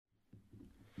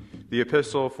The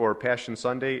epistle for Passion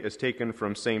Sunday is taken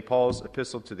from St. Paul's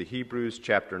epistle to the Hebrews,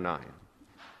 chapter 9.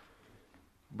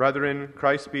 Brethren,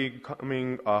 Christ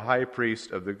becoming a high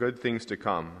priest of the good things to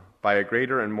come, by a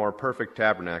greater and more perfect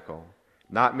tabernacle,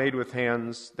 not made with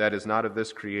hands, that is not of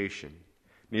this creation,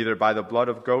 neither by the blood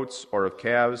of goats or of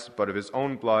calves, but of his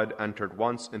own blood entered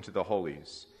once into the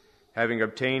holies, having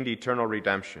obtained eternal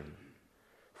redemption.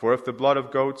 For if the blood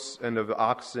of goats and of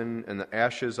oxen and the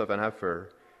ashes of an heifer,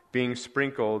 being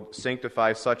sprinkled,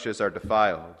 sanctify such as are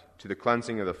defiled, to the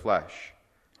cleansing of the flesh,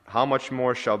 how much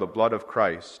more shall the blood of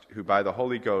Christ, who by the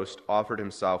Holy Ghost offered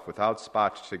himself without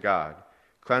spot to God,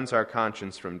 cleanse our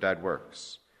conscience from dead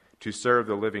works, to serve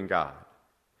the living God?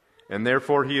 And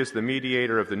therefore he is the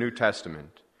mediator of the New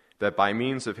Testament, that by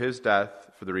means of his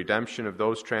death, for the redemption of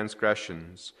those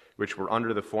transgressions which were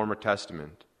under the former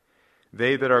testament,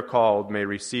 they that are called may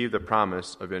receive the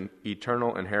promise of an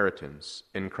eternal inheritance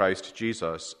in Christ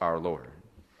Jesus our Lord.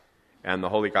 And the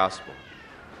Holy Gospel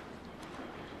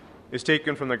is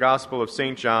taken from the Gospel of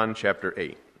St. John, chapter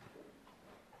 8.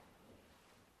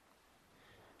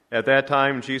 At that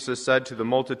time Jesus said to the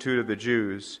multitude of the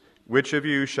Jews, "Which of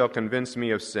you shall convince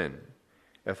me of sin?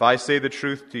 If I say the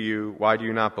truth to you, why do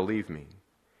you not believe me?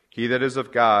 He that is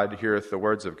of God heareth the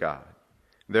words of God.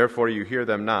 Therefore you hear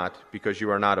them not, because you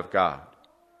are not of God."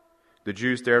 The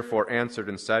Jews therefore answered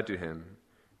and said to him,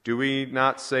 "Do we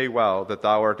not say well that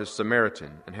thou art a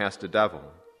Samaritan and hast a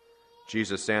devil?"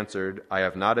 Jesus answered, "I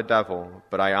have not a devil,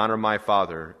 but I honor my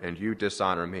Father, and you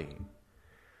dishonor me.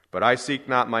 But I seek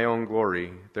not my own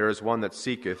glory. There is one that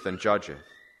seeketh and judgeth.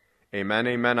 Amen,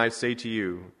 amen, I say to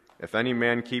you, if any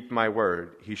man keep my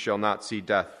word, he shall not see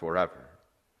death forever."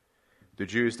 The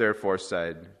Jews therefore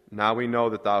said, "Now we know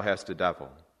that thou hast a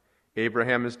devil.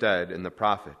 Abraham is dead, and the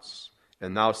prophets,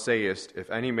 and thou sayest, if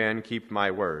any man keep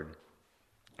my word,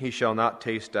 he shall not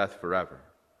taste death forever.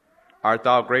 Art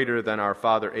thou greater than our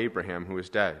father Abraham, who is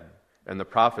dead, and the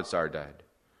prophets are dead?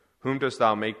 Whom dost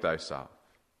thou make thyself?"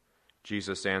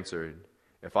 Jesus answered,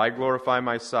 "If I glorify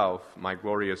myself, my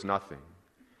glory is nothing.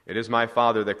 It is my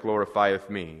Father that glorifieth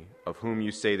me, of whom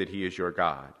you say that he is your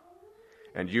God.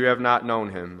 And you have not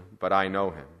known him, but I know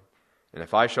him. And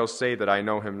if I shall say that I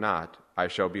know him not, I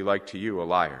shall be like to you, a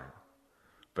liar.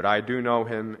 But I do know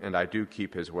him, and I do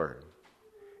keep his word.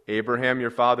 Abraham your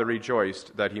father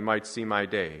rejoiced that he might see my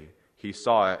day. He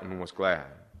saw it and was glad."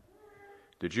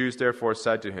 The Jews therefore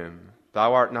said to him,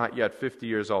 "Thou art not yet 50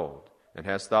 years old, and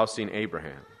hast thou seen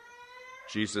Abraham?"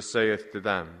 Jesus saith to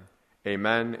them,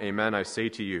 "Amen, amen, I say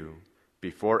to you,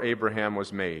 before Abraham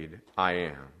was made, I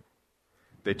am."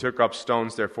 They took up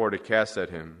stones therefore to cast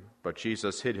at him, but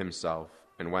Jesus hid himself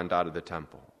and went out of the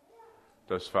temple.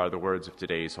 Thus far the words of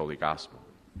today's Holy Gospel.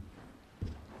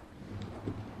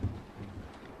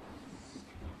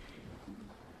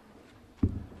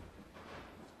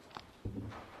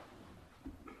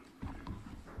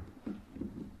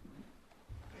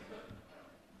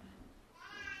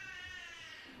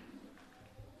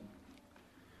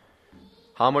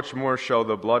 How much more shall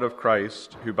the blood of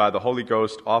Christ, who by the Holy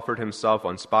Ghost offered himself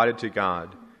unspotted to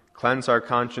God, cleanse our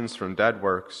conscience from dead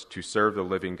works to serve the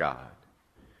living God?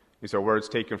 These are words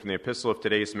taken from the epistle of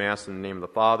today's Mass in the name of the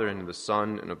Father, and of the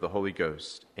Son, and of the Holy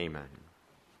Ghost. Amen.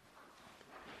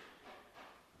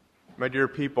 My dear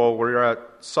people, we're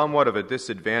at somewhat of a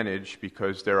disadvantage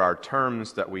because there are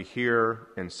terms that we hear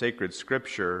in sacred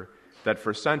Scripture that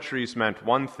for centuries meant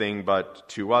one thing, but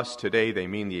to us today they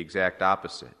mean the exact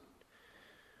opposite.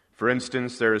 For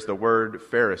instance, there is the word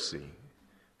Pharisee.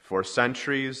 For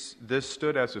centuries, this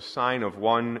stood as a sign of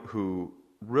one who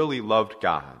really loved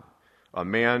God, a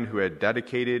man who had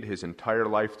dedicated his entire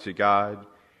life to God,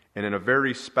 and in a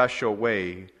very special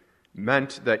way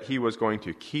meant that he was going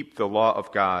to keep the law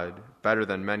of God better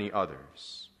than many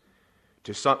others.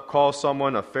 To call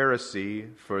someone a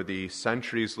Pharisee for the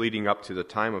centuries leading up to the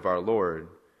time of our Lord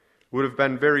would have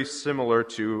been very similar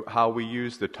to how we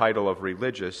use the title of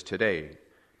religious today,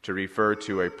 to refer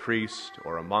to a priest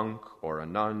or a monk or a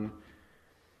nun.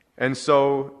 And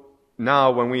so now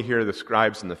when we hear the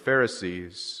scribes and the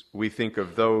Pharisees, we think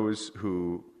of those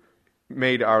who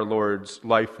made our Lord's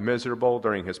life miserable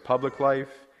during his public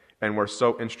life and were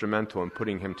so instrumental in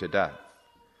putting him to death.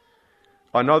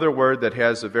 Another word that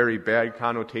has a very bad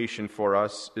connotation for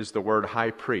us is the word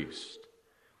high priest.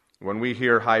 When we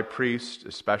hear high priest,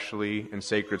 especially in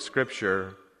sacred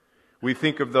Scripture, we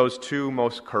think of those two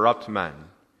most corrupt men,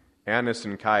 Annas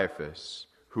and Caiaphas,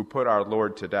 who put our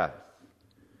Lord to death.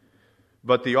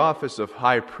 But the office of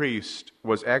high priest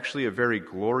was actually a very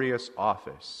glorious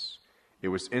office. It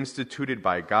was instituted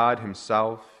by God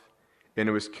himself, and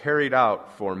it was carried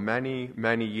out for many,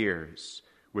 many years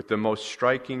with the most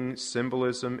striking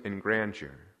symbolism and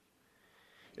grandeur.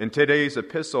 In today's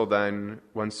epistle, then,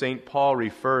 when St. Paul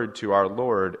referred to our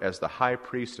Lord as the high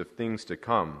priest of things to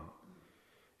come,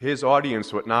 his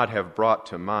audience would not have brought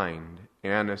to mind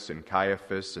Annas and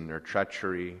Caiaphas and their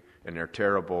treachery and their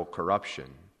terrible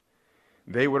corruption.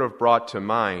 They would have brought to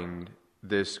mind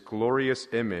this glorious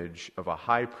image of a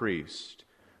high priest,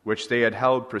 which they had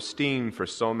held pristine for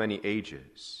so many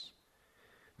ages.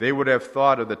 They would have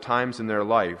thought of the times in their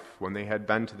life when they had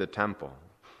been to the temple,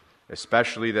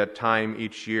 especially that time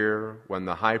each year when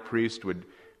the high priest would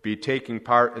be taking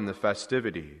part in the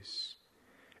festivities.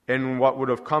 And what would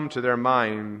have come to their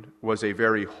mind was a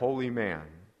very holy man,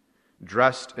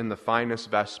 dressed in the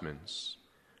finest vestments,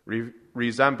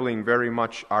 resembling very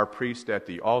much our priest at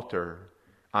the altar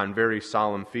on very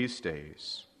solemn feast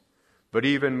days. But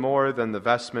even more than the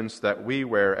vestments that we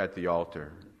wear at the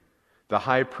altar, the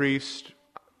high priest,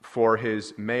 for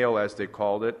his mail, as they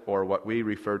called it, or what we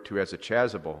refer to as a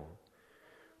chasuble,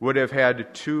 would have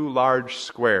had 2 large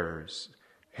squares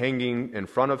hanging in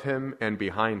front of him and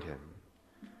behind him.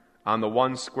 On the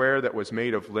one square that was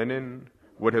made of linen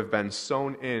would have been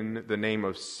sewn in the name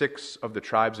of 6 of the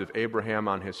tribes of Abraham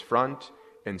on his front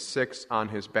and 6 on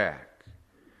his back.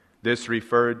 This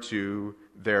referred to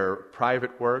their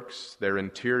private works, their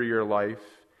interior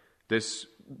life. This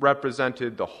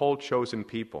represented the whole chosen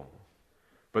people.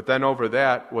 But then over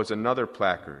that was another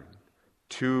placard,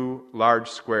 2 large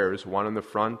squares, one in the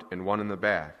front and one in the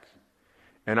back.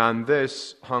 And on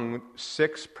this hung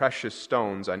 6 precious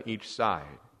stones on each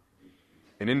side.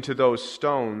 And into those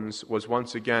stones was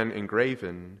once again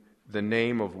engraven the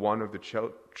name of one of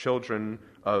the children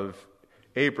of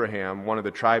Abraham, one of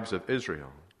the tribes of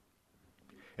Israel.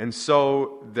 And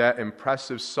so that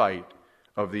impressive sight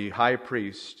of the high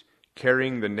priest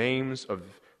carrying the names of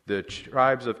the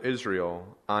tribes of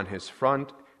Israel on his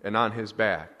front and on his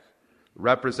back,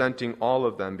 representing all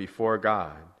of them before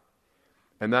God.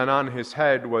 And then on his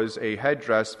head was a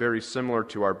headdress very similar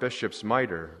to our bishop's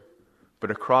mitre,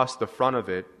 but across the front of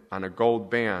it, on a gold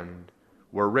band,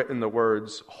 were written the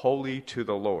words, "Holy to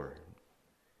the Lord."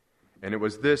 And it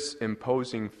was this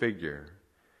imposing figure,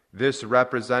 this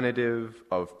representative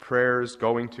of prayers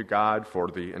going to God for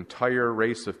the entire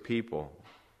race of people,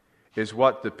 is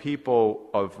what the people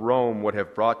of Rome would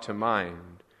have brought to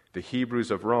mind, the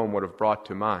Hebrews of Rome would have brought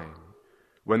to mind,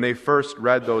 when they first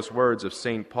read those words of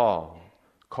St. Paul,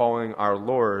 calling our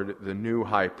Lord the new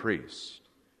high priest.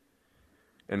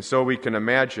 And so we can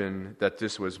imagine that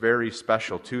this was very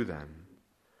special to them.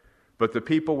 But the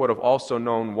people would have also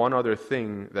known one other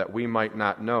thing that we might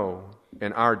not know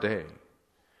in our day.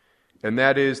 And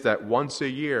that is that once a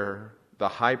year, the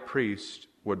high priest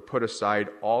would put aside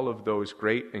all of those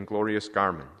great and glorious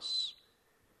garments.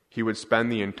 He would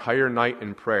spend the entire night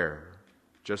in prayer,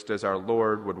 just as our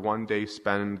Lord would one day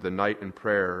spend the night in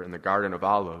prayer in the Garden of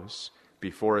Olives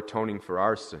before atoning for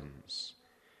our sins.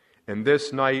 And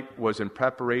this night was in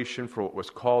preparation for what was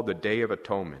called the Day of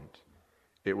Atonement.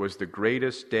 It was the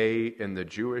greatest day in the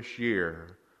Jewish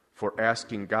year for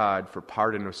asking God for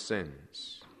pardon of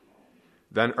sins.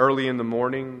 Then early in the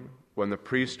morning, when the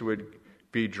priest would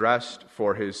be dressed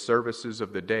for his services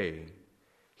of the day,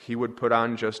 he would put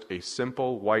on just a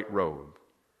simple white robe.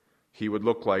 He would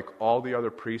look like all the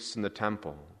other priests in the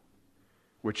temple,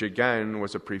 which again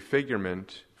was a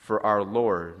prefigurement for our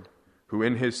Lord, who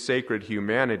in his sacred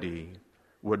humanity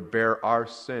would bear our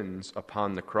sins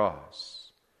upon the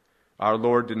cross. Our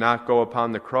Lord did not go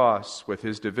upon the cross with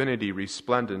his divinity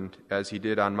resplendent as he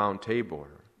did on Mount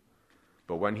Tabor,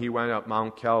 but when he went up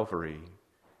Mount Calvary,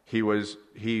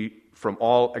 he from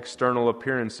all external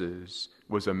appearances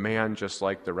was a man just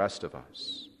like the rest of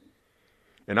us.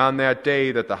 And on that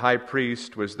day that the high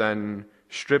priest was then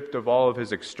stripped of all of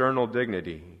his external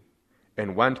dignity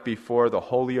and went before the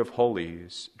Holy of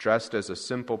Holies dressed as a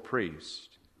simple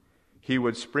priest, he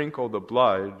would sprinkle the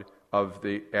blood of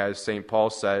as St. Paul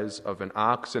says, of an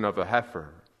ox and of a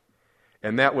heifer.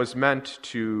 And that was meant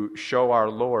to show our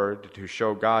Lord, to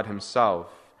show God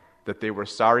himself, that they were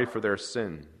sorry for their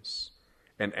sins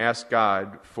and ask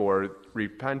God for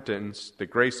repentance, the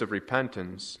grace of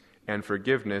repentance and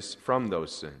forgiveness from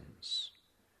those sins.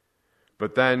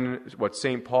 But then what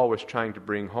St. Paul was trying to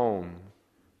bring home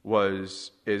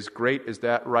was, as great as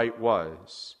that rite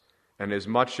was, and as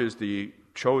much as the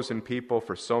chosen people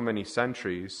for so many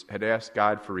centuries had asked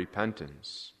God for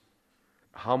repentance,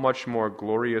 how much more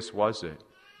glorious was it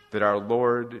that our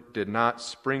Lord did not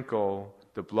sprinkle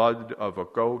the blood of a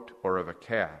goat or of a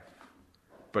calf,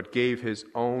 but gave his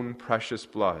own precious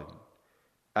blood,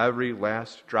 every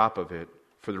last drop of it,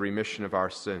 for the remission of our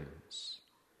sins.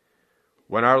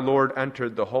 When our Lord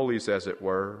entered the holies, as it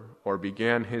were, or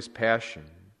began his passion,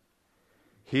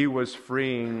 He was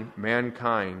freeing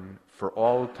mankind for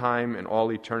all time and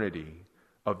all eternity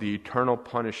of the eternal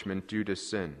punishment due to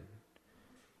sin.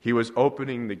 He was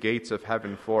opening the gates of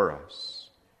heaven for us,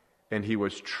 and he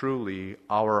was truly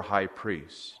our high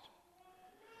priest.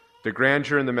 The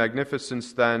grandeur and the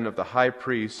magnificence then of the high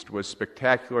priest was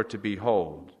spectacular to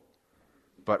behold,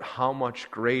 but how much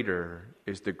greater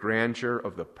is the grandeur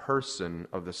of the person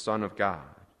of the Son of God.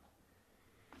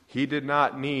 He did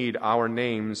not need our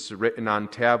names written on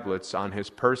tablets on his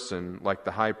person like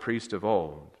the high priest of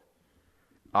old.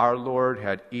 Our Lord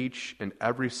had each and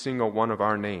every single one of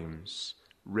our names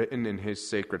written in his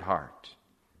sacred heart.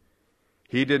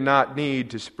 He did not need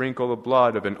to sprinkle the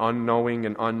blood of an unknowing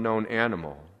and unknown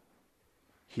animal.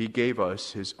 He gave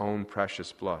us his own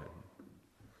precious blood.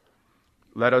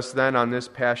 Let us then on this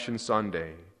Passion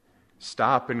Sunday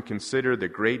stop and consider the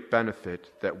great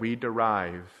benefit that we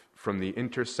derive from the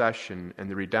intercession and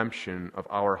the redemption of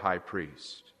our high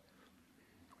priest.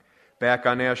 Back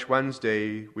on Ash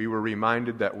Wednesday, we were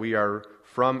reminded that we are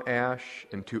from ash,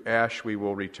 and to ash we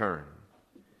will return.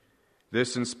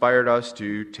 This inspired us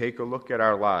to take a look at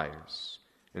our lives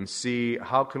and see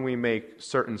how can we make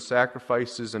certain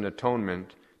sacrifices and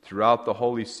atonement throughout the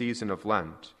holy season of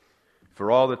Lent for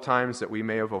all the times that we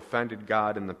may have offended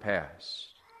God in the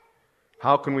past.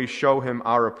 How can we show him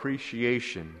our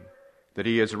appreciation that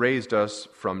he has raised us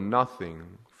from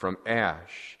nothing, from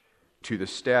ash, to the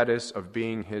status of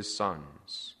being his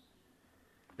sons?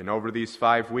 And over these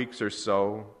 5 weeks or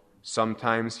so,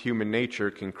 sometimes human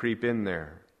nature can creep in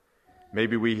there.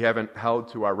 Maybe we haven't held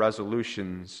to our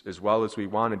resolutions as well as we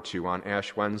wanted to on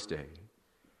Ash Wednesday.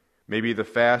 Maybe the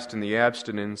fast and the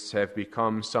abstinence have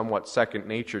become somewhat second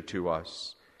nature to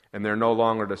us, and they're no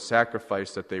longer the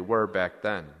sacrifice that they were back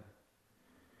then.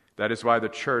 That is why the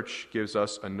church gives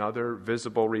us another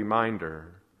visible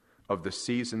reminder of the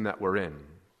season that we're in.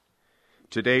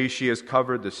 Today she has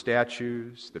covered the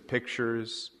statues, the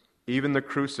pictures, even the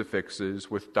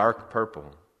crucifixes with dark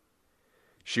purple.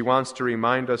 She wants to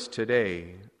remind us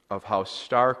today of how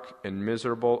stark and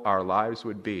miserable our lives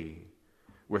would be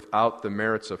without the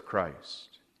merits of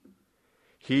Christ.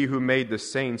 He who made the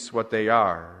saints what they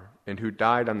are and who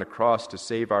died on the cross to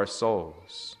save our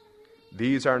souls,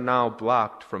 these are now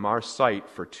blocked from our sight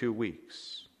for 2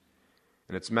 weeks.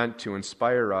 And it's meant to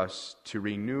inspire us to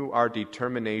renew our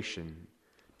determination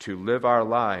to live our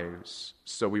lives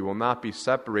so we will not be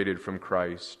separated from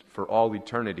Christ for all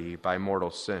eternity by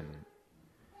mortal sin.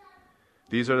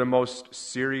 These are the most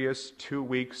serious 2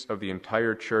 weeks of the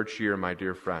entire church year, my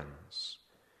dear friends.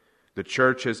 The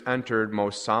church has entered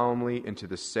most solemnly into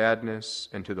the sadness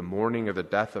and to the mourning of the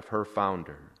death of her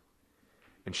founder,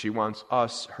 and she wants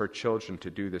us, her children,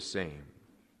 to do the same.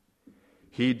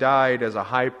 He died as a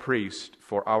high priest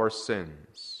for our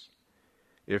sins.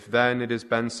 If then it has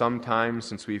been some time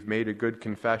since we've made a good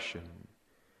confession,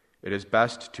 it is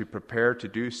best to prepare to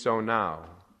do so now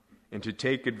and to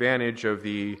take advantage of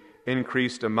the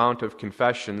increased amount of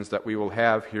confessions that we will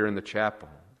have here in the chapel.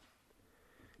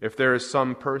 If there is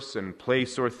some person,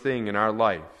 place, or thing in our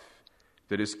life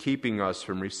that is keeping us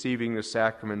from receiving the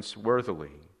sacraments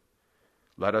worthily,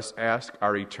 let us ask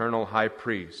our eternal high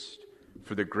priest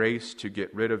for the grace to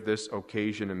get rid of this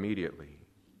occasion immediately,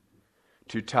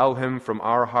 to tell him from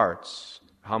our hearts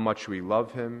how much we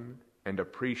love him and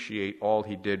appreciate all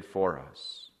he did for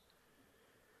us.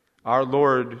 Our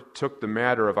Lord took the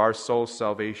matter of our soul's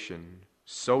salvation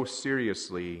so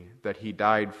seriously that he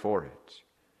died for it.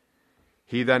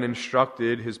 He then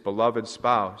instructed his beloved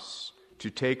spouse to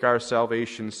take our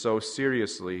salvation so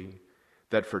seriously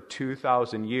that for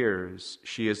 2,000 years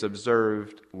she has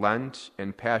observed Lent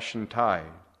and Passion Tide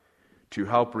to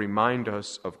help remind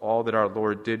us of all that our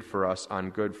Lord did for us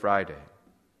on Good Friday.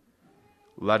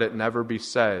 Let it never be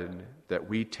said that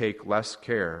we take less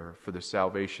care for the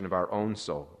salvation of our own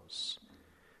souls.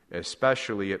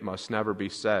 Especially it must never be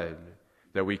said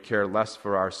that we care less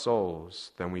for our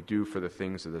souls than we do for the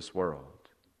things of this world.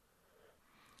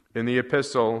 In the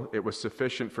epistle, it was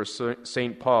sufficient for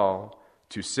St. Paul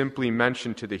to simply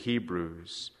mention to the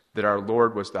Hebrews that our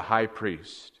Lord was the high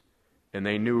priest, and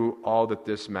they knew all that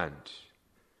this meant.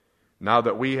 Now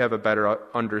that we have a better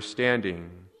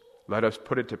understanding, let us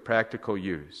put it to practical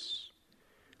use.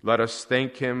 Let us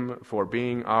thank him for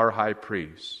being our high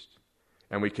priest,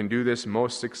 and we can do this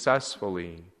most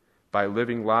successfully by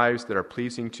living lives that are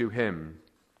pleasing to him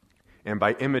and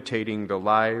by imitating the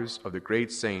lives of the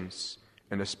great saints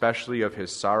and especially of his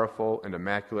sorrowful and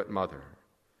immaculate mother.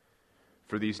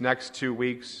 For these next 2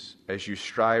 weeks, as you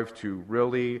strive to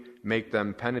really make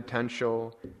them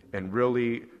penitential and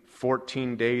really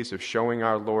 14 days of showing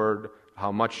our Lord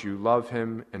how much you love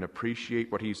him and appreciate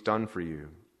what he's done for you,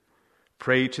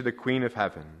 Pray to the Queen of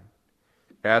Heaven.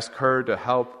 Ask her to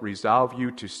help resolve you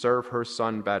to serve her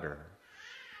Son better,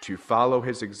 to follow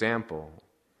his example,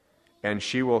 and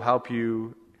she will help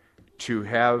you to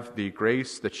have the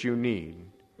grace that you need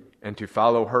and to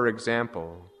follow her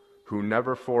example, who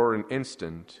never for an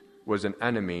instant was an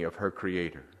enemy of her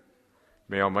Creator.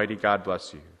 May Almighty God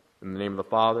bless you. In the name of the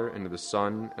Father, and of the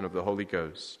Son, and of the Holy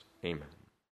Ghost. Amen.